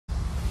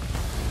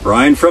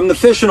Brian from the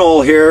Fishin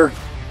Hole here.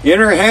 In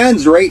our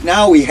hands right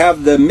now we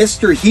have the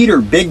Mr.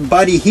 Heater Big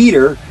Buddy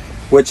Heater,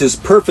 which is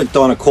perfect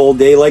on a cold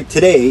day like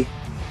today.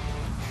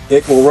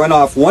 It will run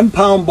off 1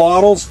 pound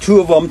bottles, 2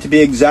 of them to be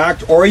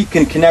exact, or you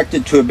can connect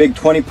it to a big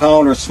 20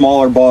 pound or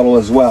smaller bottle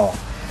as well.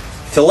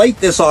 To light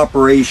this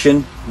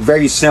operation,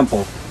 very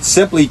simple.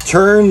 Simply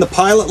turn the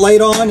pilot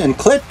light on and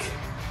click.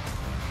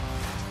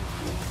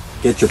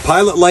 Get your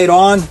pilot light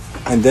on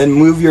and then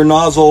move your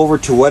nozzle over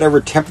to whatever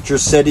temperature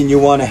setting you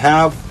want to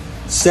have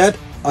set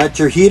at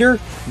your heater.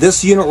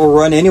 This unit will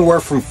run anywhere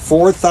from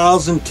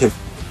 4,000 to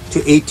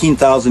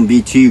 18,000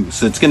 BTU,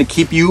 so it's going to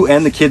keep you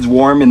and the kids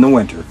warm in the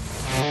winter.